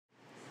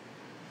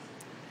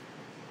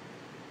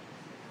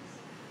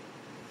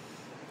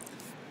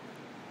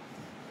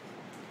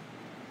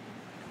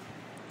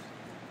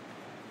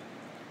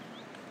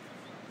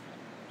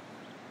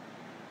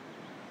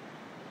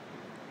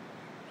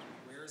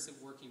is it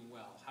working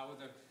well? How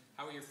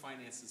are your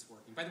finances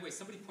working? By the way,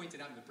 somebody pointed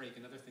out in the break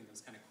another thing that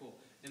was kind of cool.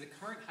 In the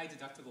current high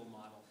deductible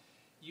model,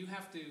 you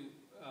have to,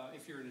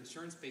 if you're an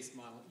insurance-based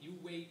model, you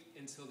wait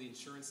until the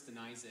insurance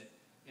denies it,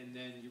 and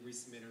then you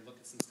resubmit or look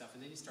at some stuff,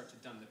 and then you start to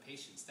dun the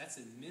patients. That's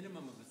a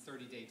minimum of a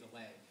 30-day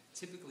delay,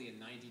 typically a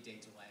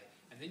 90-day delay.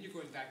 And then you're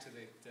going back to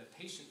the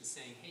patient and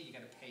saying, hey, you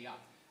got to pay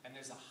up. And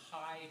there's a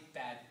high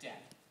bad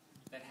debt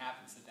that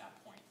happens at that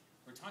point.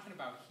 We're talking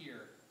about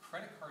here,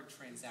 credit card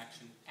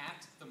transaction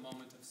at the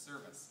moment of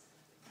service.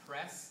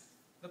 Press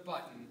the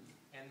button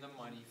and the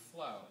money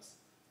flows.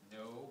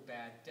 No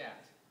bad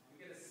debt.